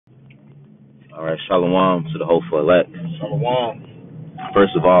All right, shalom to the hopeful elect. Shalom.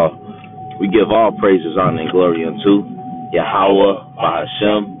 First of all, we give all praises, honor, and glory unto Yahweh,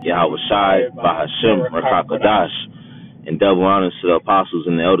 Bahashem, Yahweh Shai, Bahashem, Rakakadash, and double honors to the apostles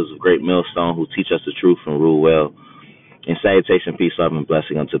and the elders of Great Millstone who teach us the truth and rule well. And salutation, peace, love, and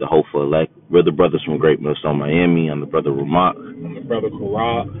blessing unto the hopeful elect. We're the brothers from Great Millstone, Miami. I'm the brother Ramak. I'm the brother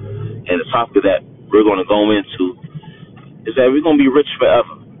Korah. And the topic that we're going to go into is that we're going to be rich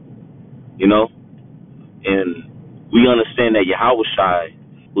forever. You know? And we understand that Yahweh Shai,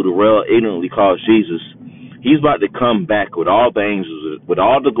 who the world ignorantly calls Jesus, he's about to come back with all the angels, with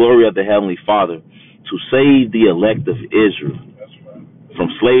all the glory of the Heavenly Father, to save the elect of Israel. That's right.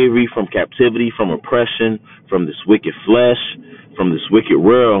 From slavery, from captivity, from oppression, from this wicked flesh, from this wicked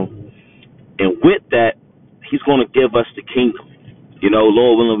world. And with that, he's going to give us the kingdom. You know,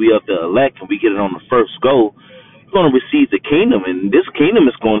 Lord willing, we of the elect, and we get it on the first go. We're going to receive the kingdom, and this kingdom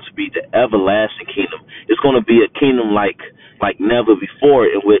is going to be the everlasting kingdom. It's going to be a kingdom like never before,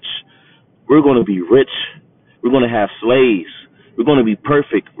 in which we're going to be rich. We're going to have slaves. We're going to be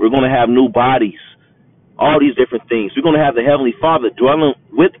perfect. We're going to have new bodies. All these different things. We're going to have the Heavenly Father dwelling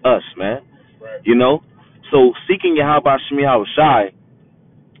with us, man. Right. You know? So seeking Yahweh Shem Yahweh Shai,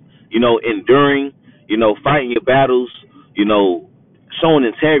 you know, enduring, you know, fighting your battles, you know, showing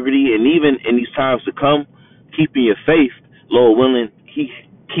integrity, and even in these times to come, keeping your faith, Lord willing, he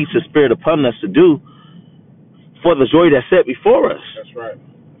keeps his spirit upon us to do for the joy that's set before us. That's right.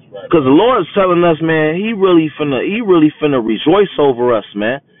 That's right. Because the Lord is telling us, man, he really finna rejoice over us,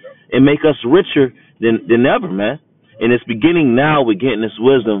 man, and make us richer than ever, man. And it's beginning now with getting this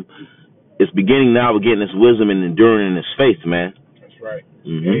wisdom. It's beginning now with getting this wisdom and enduring in this faith, man. That's right.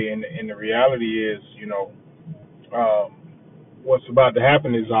 Mm-hmm. Hey, and the reality is, you know, what's about to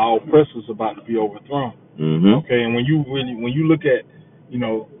happen is our oppressors about to be overthrown. Mm-hmm. Okay, and when you look at, you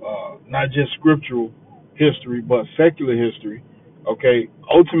know, not just scriptural history but secular history, okay,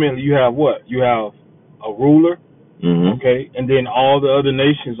 ultimately you have what? You have a ruler, mm-hmm. okay, and then all the other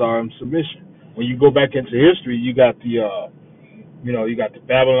nations are in submission. When you go back into history, you got the you got the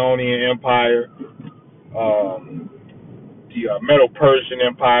Babylonian Empire, the Medo-Persian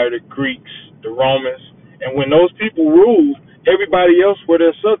Empire, the Greeks, the Romans, and when those people ruled, everybody else were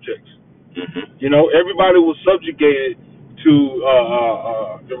their subjects. Mm-hmm. You know, everybody was subjugated to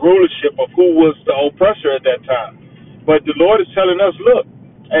the rulership of who was the oppressor at that time. But the Lord is telling us, look,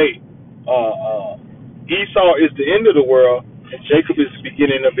 hey, Esau is the end of the world, and Jacob is the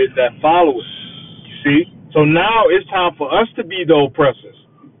beginning of it that follows. You see? So now it's time for us to be the oppressors.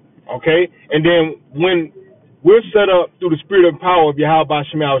 Okay? And then when we're set up through the spirit and power of Yahweh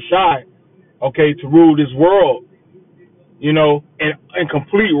Shem Yahweh Shai, okay, to rule this world, you know, and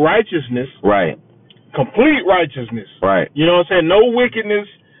complete righteousness. Right. Complete righteousness. Right. You know what I'm saying? No wickedness,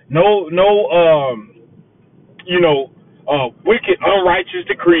 no wicked, unrighteous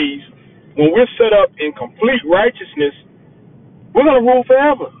decrees. When we're set up in complete righteousness, we're going to rule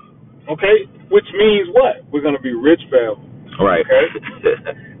forever. Okay? Which means what? We're going to be rich forever. Right. Okay?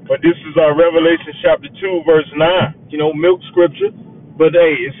 But this is Revelation chapter 2, verse 9. You know, milk scripture. But,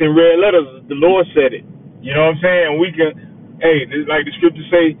 hey, it's in red letters. The Lord said it. You know what I'm saying? We can, hey, like the scriptures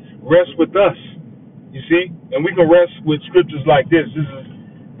say, rest with us. You see? And we can rest with scriptures like this. This is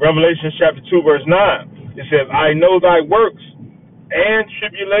Revelation chapter 2, verse 9. It says, I know thy works and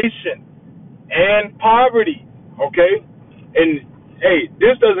tribulation and poverty. Okay? And, hey,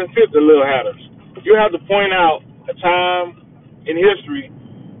 this doesn't fit the little hatters. You have to point out a time in history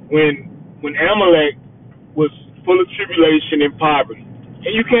when Amalek was full of tribulation and poverty.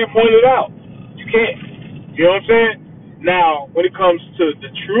 And you can't point it out. You can't. You know what I'm saying? Now, when it comes to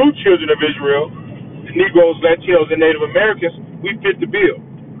the true children of Israel, the Negroes, Latinos, and Native Americans, we fit the bill.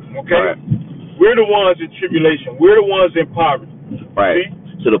 Okay? Right. We're the ones in tribulation. We're the ones in poverty. Right.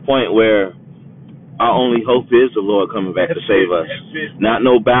 See? To the point where our only hope is the Lord coming back to save us. Not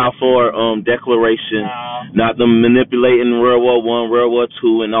no Balfour declaration, not them manipulating World War I, World War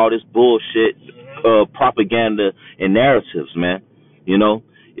II, and all this bullshit propaganda and narratives, man. You know?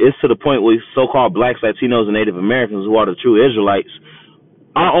 It's to the point where so-called blacks, Latinos, and Native Americans, who are the true Israelites,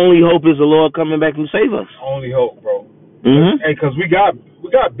 our only hope is the Lord coming back and save us. Only hope, bro. Mm-hmm. Hey, because we got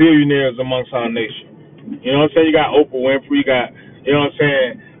billionaires amongst our nation. You know what I'm saying? You got Oprah Winfrey. You got, you know what I'm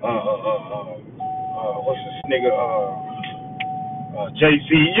saying? What's this nigga? Jay-Z.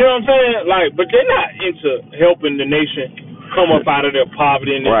 You know what I'm saying? Like, but they're not into helping the nation come up out of their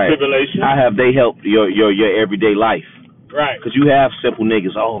poverty and their tribulation. How have they helped your everyday life? Right. Because you have simple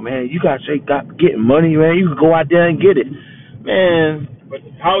niggas. Oh, man, you got getting money, man. You can go out there and get it. Man. But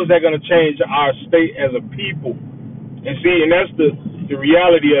how is that going to change our state as a people? And see, and that's the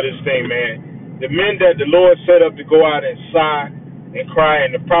reality of this thing, man. The men that the Lord set up to go out and sigh and cry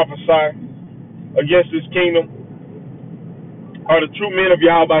and to prophesy against this kingdom are the true men of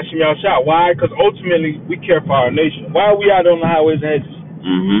Yahweh Shem Yahushua. Why? Because ultimately we care for our nation. Why are we out on the highways and hedges?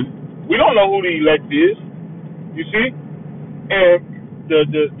 We don't know who the elect is. You see? And the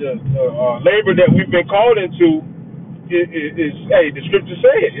labor that we've been called into is hey, the scriptures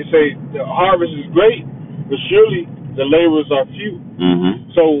say it. It say the harvest is great, but surely the laborers are few.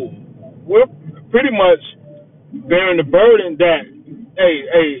 So we're pretty much bearing the burden that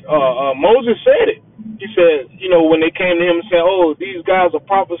Moses said it. He said, when they came to him and said, "Oh, these guys are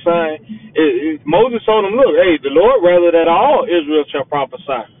prophesying," Moses told them, "Look, hey, the Lord rather that all Israel shall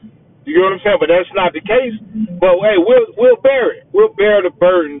prophesy." You know what I'm saying? But that's not the case. But hey, we'll bear it. We'll bear the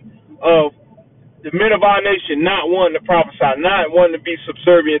burden of the men of our nation not wanting to prophesy, not wanting to be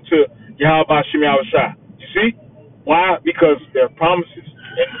subservient to Yahweh Shem Yahushua. You see? Why? Because there are promises.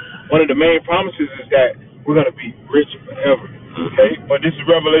 And one of the main promises is that we're going to be rich forever. Okay? But this is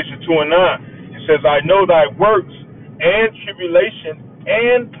Revelation 2 and 9. It says, "I know thy works and tribulation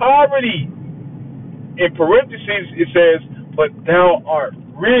and poverty." In parentheses, it says, "But thou art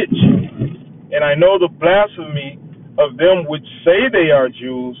rich. And I know the blasphemy of them which say they are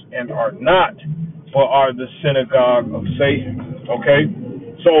Jews and are not, but are the synagogue of Satan." Okay?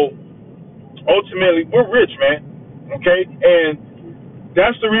 So, ultimately, we're rich, man. Okay? And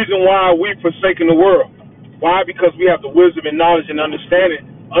that's the reason why we've forsaken the world. Why? Because we have the wisdom and knowledge and understanding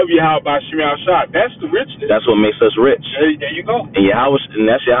of Yahweh Shem Yahushua. That's the richness. That's what makes us rich. There you go. And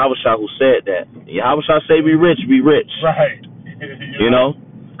that's Yahweh who said that. Yahweh say, "Be rich, be rich." Right.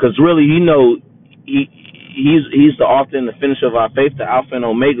 Because really, he's the author and the finisher of our faith, the Alpha and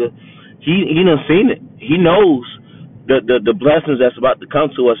Omega. He done seen it. He knows the blessings that's about to come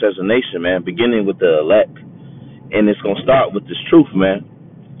to us as a nation, man. Beginning with the elect, and it's gonna start with this truth, man.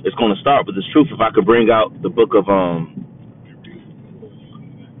 It's gonna start with this truth. If I could bring out the book of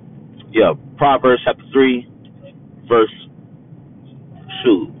Proverbs chapter 3, verse.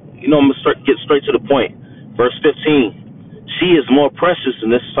 I'm gonna get straight to the point. Verse 15. "She is more precious,"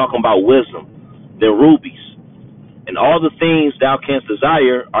 and this is talking about wisdom, "than rubies. And all the things thou canst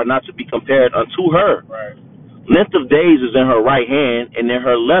desire are not to be compared unto her. Right. Length of days is in her right hand, and in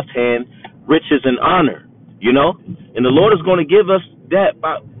her left hand riches and honor." And the Lord is going to give us that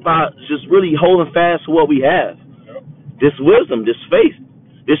by just really holding fast to what we have. Yep. This wisdom, this faith,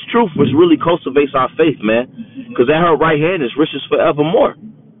 this truth, which really cultivates our faith, man. Because at her right hand is riches forevermore.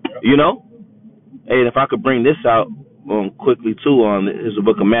 Yep. Hey, and if I could bring this out quickly too, is the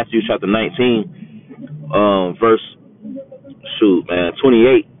book of Matthew chapter 19, verse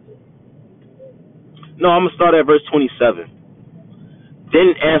 28. No, I'm gonna start at verse 27.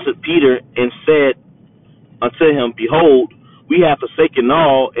 "Then answered Peter and said unto him, Behold, we have forsaken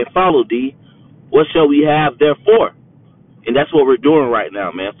all and followed thee. What shall we have therefore?" And that's what we're doing right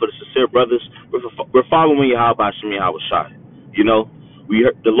now, man. For the sincere brothers, we're following Yahweh Shem Yahushua.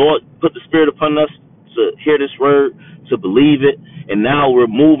 The Lord put the Spirit upon us to hear this word, to believe it, and now we're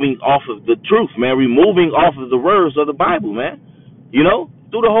moving off of the truth, man. We're moving off of the words of the Bible, man.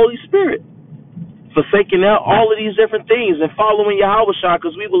 Through the Holy Spirit, forsaking out all of these different things and following Yahushua,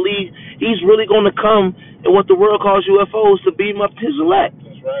 because we believe He's really going to come in what the world calls UFOs to beam up His elect.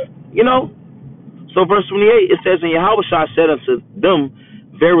 That's right. So verse 28, it says, "And Yahushua said unto them,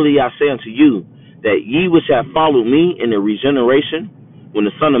 Verily I say unto you, that ye which have followed me in the regeneration, when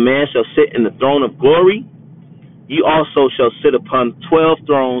the Son of Man shall sit in the throne of glory, ye also shall sit upon 12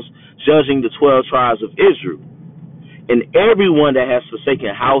 thrones, judging the 12 tribes of Israel. And everyone that has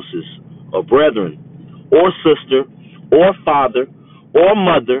forsaken houses, or brethren, or sister, or father, or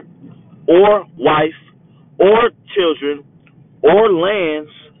mother, or wife, or children, or lands,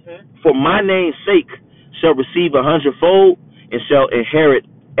 for my name's sake, shall receive 100-fold, and shall inherit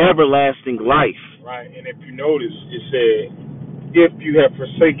everlasting life." Right, and if you notice, it said, "If you have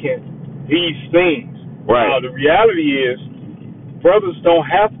forsaken these things." Right. Now, the reality is, brothers don't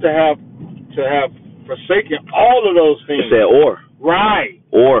have to forsaken all of those things. It said or. Right.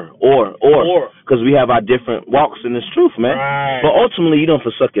 Or. Because we have our different walks in this truth, man. Right. But ultimately, you don't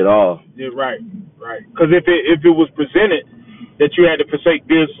forsake it all. Yeah, right. Because if it was presented that you had to forsake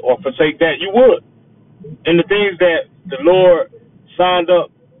this or forsake that, you would. And the things that the Lord signed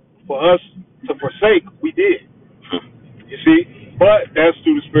up for us to forsake, we did. You see? But that's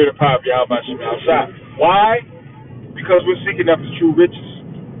through the Spirit of power of Yahweh Shem Yahushua. Why? Because we're seeking after true riches,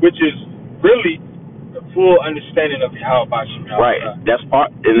 which is really the full understanding of Yahweh Shem Yahushua. Right. That's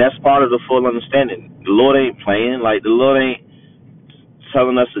part of the full understanding. The Lord ain't playing. Like, the Lord ain't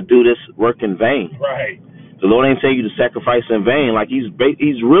telling us to do this work in vain. Right. The Lord ain't telling you to sacrifice in vain. Like he's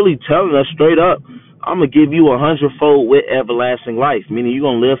really telling us straight up, I'm gonna give you 100-fold with everlasting life, meaning you're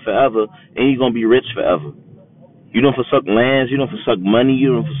gonna live forever and you're gonna be rich forever. You don't forsake lands, you don't forsake money,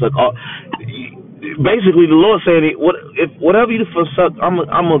 you don't forsake all. Basically, the Lord saying, whatever you forsake, I'm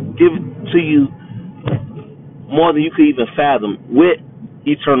gonna give it to you more than you could even fathom with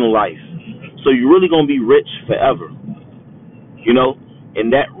eternal life. So you're really gonna be rich forever, you know,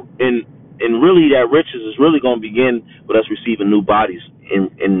 and really that riches is really gonna begin with us receiving new bodies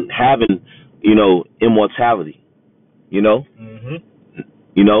and having, you know, immortality, you know.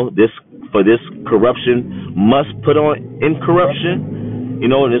 You know, this corruption must put on incorruption, you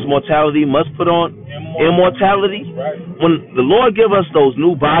know, and this mortality must put on immortality. Right. When the Lord give us those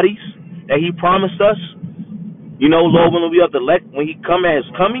new bodies that he promised us, you know, Lord, when we have the elect, when he come as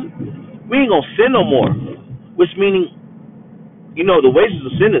coming, we ain't gonna sin no more. Which meaning, you know, the wages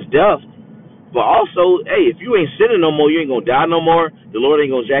of sin is death. But also, hey, if you ain't sinning no more, you ain't gonna die no more. The Lord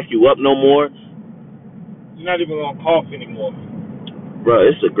ain't gonna jack you up no more. You're not even gonna cough anymore.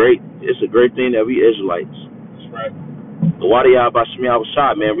 Bro, it's a great thing that we Israelites. That's right. The Wadiyah Bashmi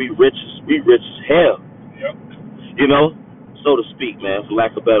Shot, man, we rich as hell. Yep. You know, so to speak, man, for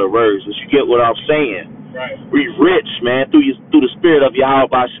lack of better words. But you get what I'm saying. Right. We rich, man, through the spirit of Yahweh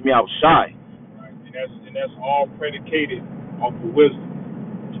Bashmi Shai. Right. And that's all predicated off of wisdom.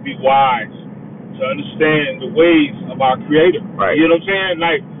 To be wise, to understand the ways of our Creator. Right. You know what I'm saying?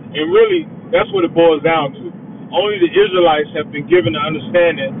 Like, and really, that's what it boils down to. Only the Israelites have been given the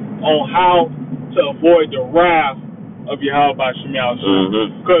understanding on how to avoid the wrath of Yahweh Bashmi Shai.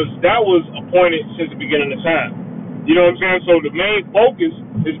 Because that was appointed since the beginning of time. You know what I'm saying? So the main focus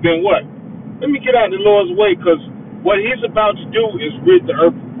has been what? Let me get out of the Lord's way, because what he's about to do is rid the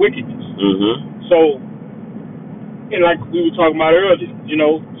earth of wickedness. So, and like we were talking about earlier, you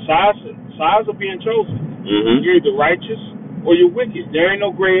know, sides are being chosen. You're either righteous or you're wicked. There ain't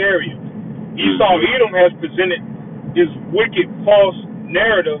no gray area. Esau, Edom has presented this wicked, false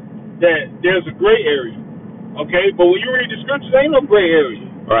narrative that there's a gray area. Okay? But when you read the scriptures, there ain't no gray area.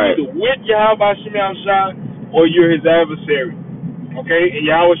 Right. You're either with Yahweh Shai or you're his adversary. Okay? And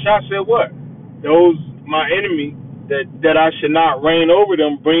Yahweh Shai said what? Those, my enemy, that I should not reign over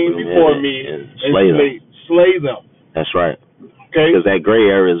them, bring before me and slay them. That's right. Okay? Because that gray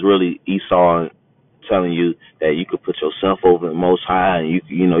area is really Esau telling you that you could put yourself over the Most High, and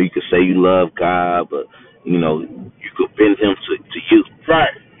you know, you could say you love God, but you know, you could bend him to you.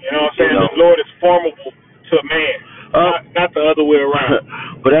 Right. You know what I'm saying? The Lord is formable to man, not the other way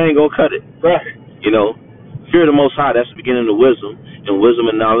around. But that ain't gonna cut it. Right. You know, fear of the Most High, that's the beginning of wisdom, and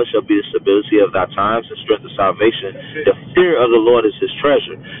wisdom and knowledge shall be the stability of thy times and strength of salvation. The fear of the Lord is his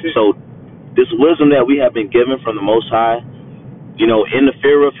treasure. So this wisdom that we have been given from the Most High, you know, in the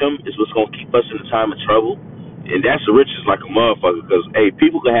fear of him is what's going to keep us in the time of trouble. And that's the riches like a motherfucker. Because, hey,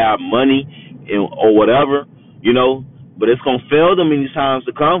 people can have money or whatever, you know, but it's going to fail them in these times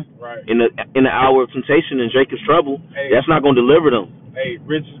to come. Right. In the hour of temptation and Jacob's trouble, that's not going to deliver them. Hey,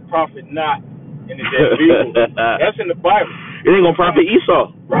 riches profit not in the day of evil. That's in the Bible. It ain't going to profit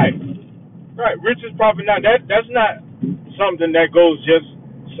Esau. Right. Right. Riches profit not. That's not something that goes just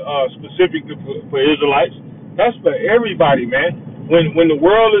specifically for Israelites. That's for everybody, man. When the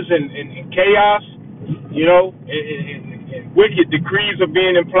world is in chaos, you know, and wicked decrees are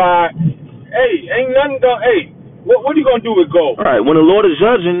being implied, hey, ain't nothing done. Hey, what are you gonna do with gold? Right. When the Lord is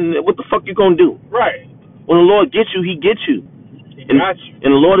judging, what the fuck you gonna do? Right. When the Lord gets you, he gets you. He got you.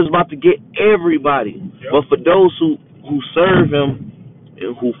 And the Lord is about to get everybody. Yep. But for those who serve him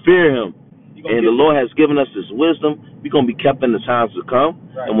and who fear him, and the Lord has given us this wisdom, we're going to be kept in the times to come.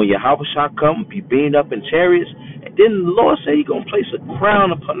 Right. And when Yahweh shall come, be beamed up in chariots. And then the Lord said he's going to place a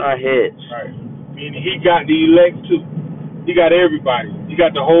crown upon our heads. Right. Meaning he got the elect too. He got everybody. He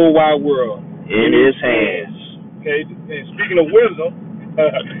got the whole wide world in his hands. Okay. And speaking of wisdom,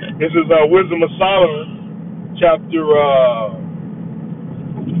 this is Wisdom of Solomon, chapter 6.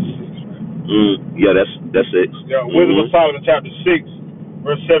 Yeah, that's 6. Yeah, Wisdom of Solomon, chapter 6.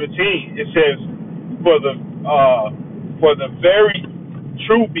 Verse 17, it says, for the very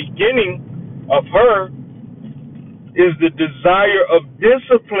true beginning of her is the desire of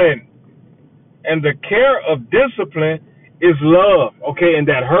discipline, and the care of discipline is love. Okay, and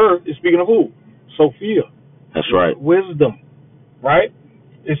that her is speaking of who? Sophia. That's right. Wisdom, right?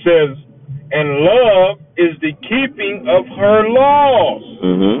 It says, and love is the keeping of her laws,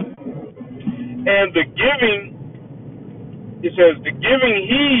 and the giving. It says, the giving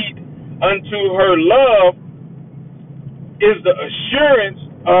heed unto her love is the assurance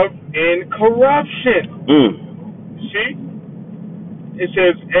of incorruption. See? It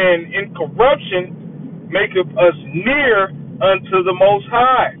says, and incorruption maketh us near unto the Most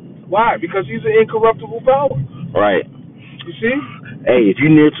High. Why? Because he's an incorruptible power. Right. You see? Hey, if you're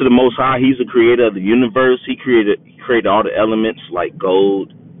near to the Most High, he's the creator of the universe. He created all the elements like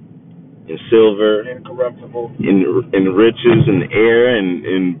gold and silver, incorruptible, and riches and air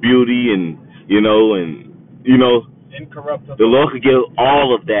and beauty and incorruptible. The Lord could give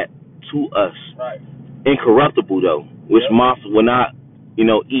all of that to us. Right. Incorruptible though, which moth will not,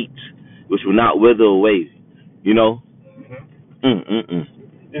 eat, which will not wither away.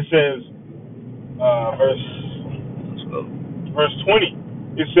 It says, verse 20.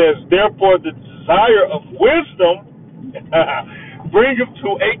 It says, therefore the desire of wisdom bringeth to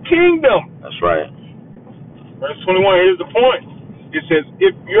a kingdom. That's right. Verse 21, here's the point. It says,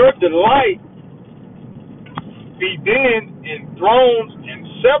 if your delight be then in thrones and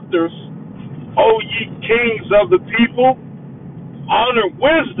scepters, O ye kings of the people, honor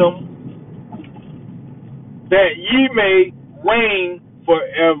wisdom, that ye may reign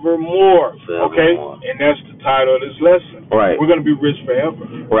forevermore. Okay? And that's the title of this lesson. Right. We're going to be rich forever.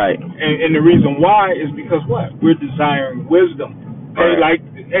 Right. And the reason why is because what? We're desiring wisdom. Right.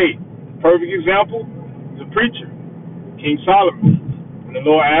 Perfect example, the preacher, King Solomon. When the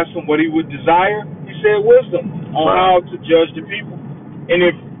Lord asked him what he would desire, he said wisdom on how to judge the people. And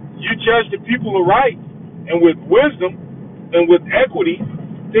if you judge the people right and with wisdom and with equity,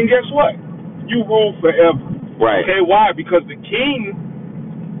 then guess what? You rule forever. Right. Okay, why? Because the king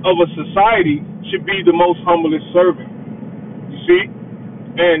of a society should be the most humblest servant. You see?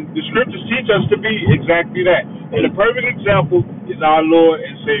 And the scriptures teach us to be exactly that. And the perfect example is our Lord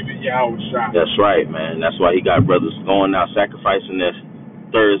and Savior, Yahweh Shai. That's right, man. That's why he got brothers going out sacrificing their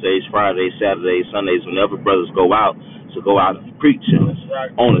Thursdays, Fridays, Saturdays, Sundays, whenever brothers go out to go out and preach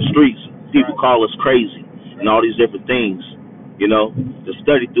on the streets. People call us crazy and all these different things. To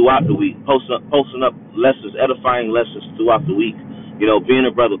study throughout the week, posting up lessons, edifying lessons throughout the week. Being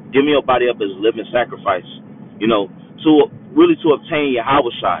a brother, giving your body up as a living sacrifice. To obtain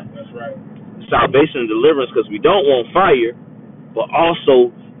Yahweh Shai. That's right. Salvation and deliverance, because we don't want fire, but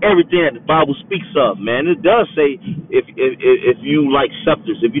also everything that the Bible speaks of, man. It does say if you like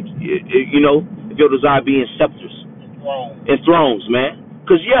scepters, if your desire be in scepters and thrones, man.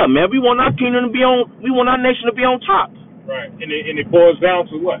 Because man, we want our kingdom to be on, we want our nation to be on top. Right, and it boils down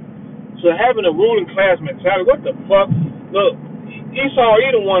to what? So having a ruling class mentality. What the fuck? Look, Esau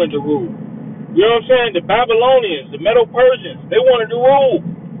Edom wanted to rule. You know what I'm saying? The Babylonians, the Medo-Persians, they wanted to rule.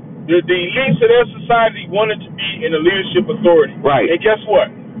 The elites of their society wanted to be in a leadership authority. Right. And guess what?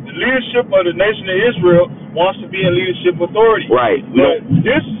 The leadership of the nation of Israel wants to be in leadership authority. Right. But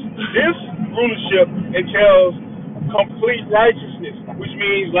this rulership entails complete righteousness, which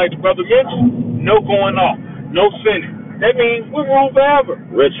means, like the brother mentioned, no going off, no sinning. That means we rule forever.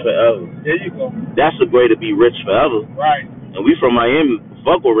 Rich forever. There you go. That's the way to be rich forever. Right. And we from Miami.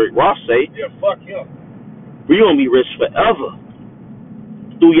 Fuck what Rick Ross say. Yeah, fuck him. We gonna be rich forever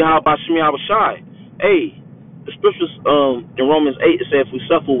through Yahweh Shai. Hey, the scriptures in Romans 8 it says if we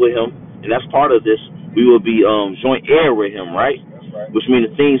suffer with him, and that's part of this, we will be joint heir with him, right? That's right. Which means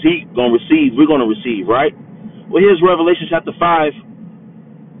the things he gonna receive, we're gonna receive, right? Well, here's Revelation chapter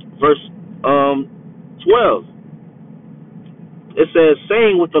 5, verse 12. It says,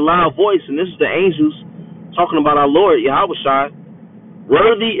 saying with a loud voice, and this is the angels talking about our Lord Yahweh Shai,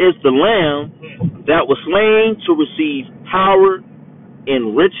 worthy is the Lamb that was slain to receive power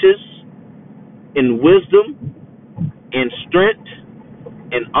and riches and wisdom and strength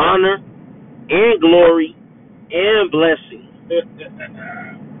and honor and glory and blessing.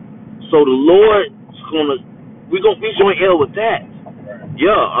 So the Lord's we gonna hear with that.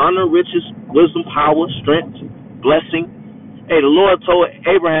 Yeah, honor, riches, wisdom, power, strength, blessing. Hey, the Lord told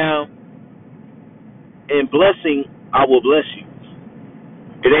Abraham, in blessing, I will bless you.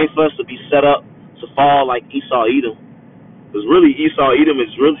 It ain't for us to be set up to fall like Esau Edom. Because really, Esau Edom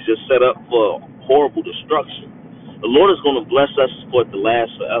is really just set up for horrible destruction. The Lord is going to bless us for it to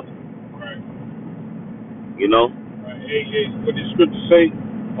last forever. Right. Right. Hey, what did the scripture say?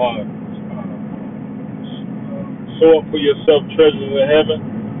 Store up for yourself treasures in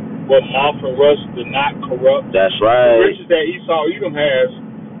heaven, where moth and rust do not corrupt. That's right. The riches that Esau Edom has,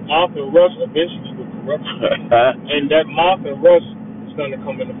 moth and rust eventually will corrupt. And that moth and rust is going to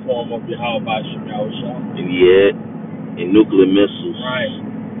come in the form of Yahweh Shai. And yet, in nuclear missiles, right,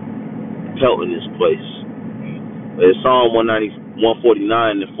 pelting this place. In Psalm 149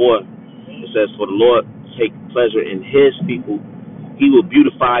 and 4, it says, for the Lord take pleasure in his people. He will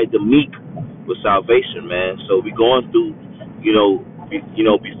beautify the meek with salvation, man. So we going through,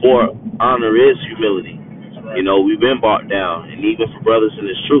 before honor is humility. Right. We've been brought down. And even for brothers in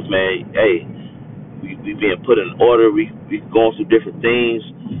this truth, man, hey, we being put in order. We going through different things,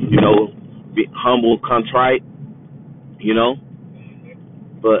 be humble, contrite, you know.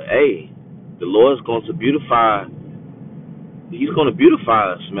 But hey, the Lord's going to beautify. He's going to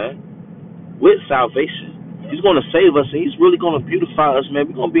beautify us, man, with salvation. He's going to save us, and He's really going to beautify us,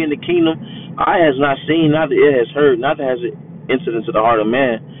 man. We're going to be in the kingdom. Eye has not seen, neither ear has heard, neither has it entered into the heart of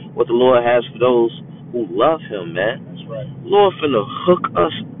man what the Lord has for those who love Him, man. That's right. Lord finna hook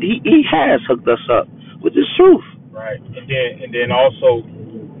us. He has hooked us up with His truth. Right, and then also,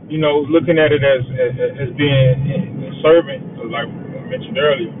 looking at it as being a servant, like I mentioned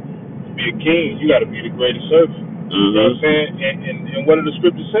earlier, to be a king, you got to be the greatest servant. You know what I'm saying? And what do the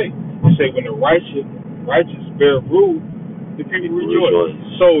scriptures say? They say when the righteous bear rule, the people rejoice.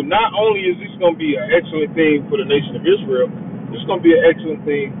 So not only is this going to be an excellent thing for the nation of Israel, it's going to be an excellent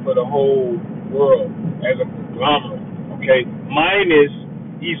thing for the whole world as a conglomerate. Okay, minus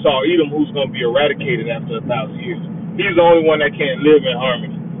Esau, Edom, who's going to be eradicated after 1,000 years. He's the only one that can't live in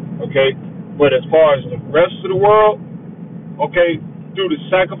harmony. Okay, but as far as the rest of the world, okay, through the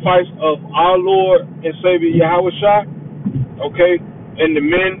sacrifice of our Lord and Savior Yahweh Shai, okay, and the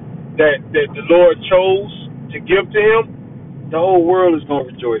men that the Lord chose to give to Him, the whole world is going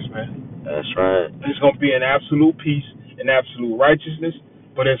to rejoice, man. That's right. It's going to be in absolute peace and absolute righteousness.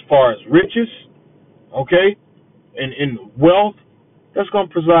 But as far as riches, okay, and wealth, that's going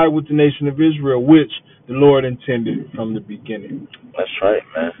to preside with the nation of Israel, which the Lord intended from the beginning. That's right,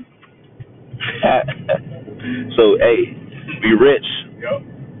 man. So, hey, be rich. Yep.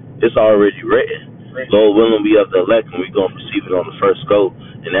 It's already written. Lord willing, we of the elect, and we're going to receive it on the first go.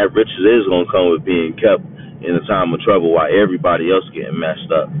 And that riches is going to come with being kept in a time of trouble while everybody else getting messed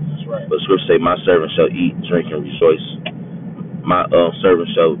up. That's right. But Scripture say, my servant shall eat, drink, and rejoice. My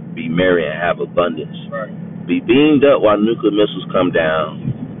servant shall be merry and have abundance. Right. Be beamed up while nuclear missiles come down.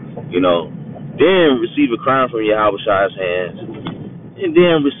 Then receive a crown from Yahweh Shai's hands. And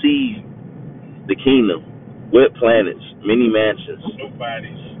then receive the kingdom with planets, many mansions.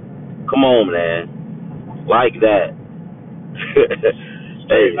 Nobody's. Come on, man. Like that.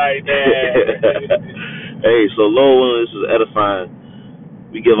 Hey. Like that. Hey, so Lord willing, this is edifying.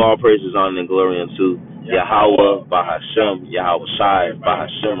 We give all praises, honor, and glory unto Yahweh, Bahashem, Yahweh Shai,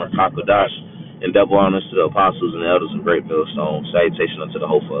 Bahashem, Rakakodash, and double honors to the apostles and the elders of Great Millstone. Salutation unto the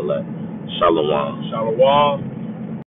hopeful elect. Shalom. Shalom.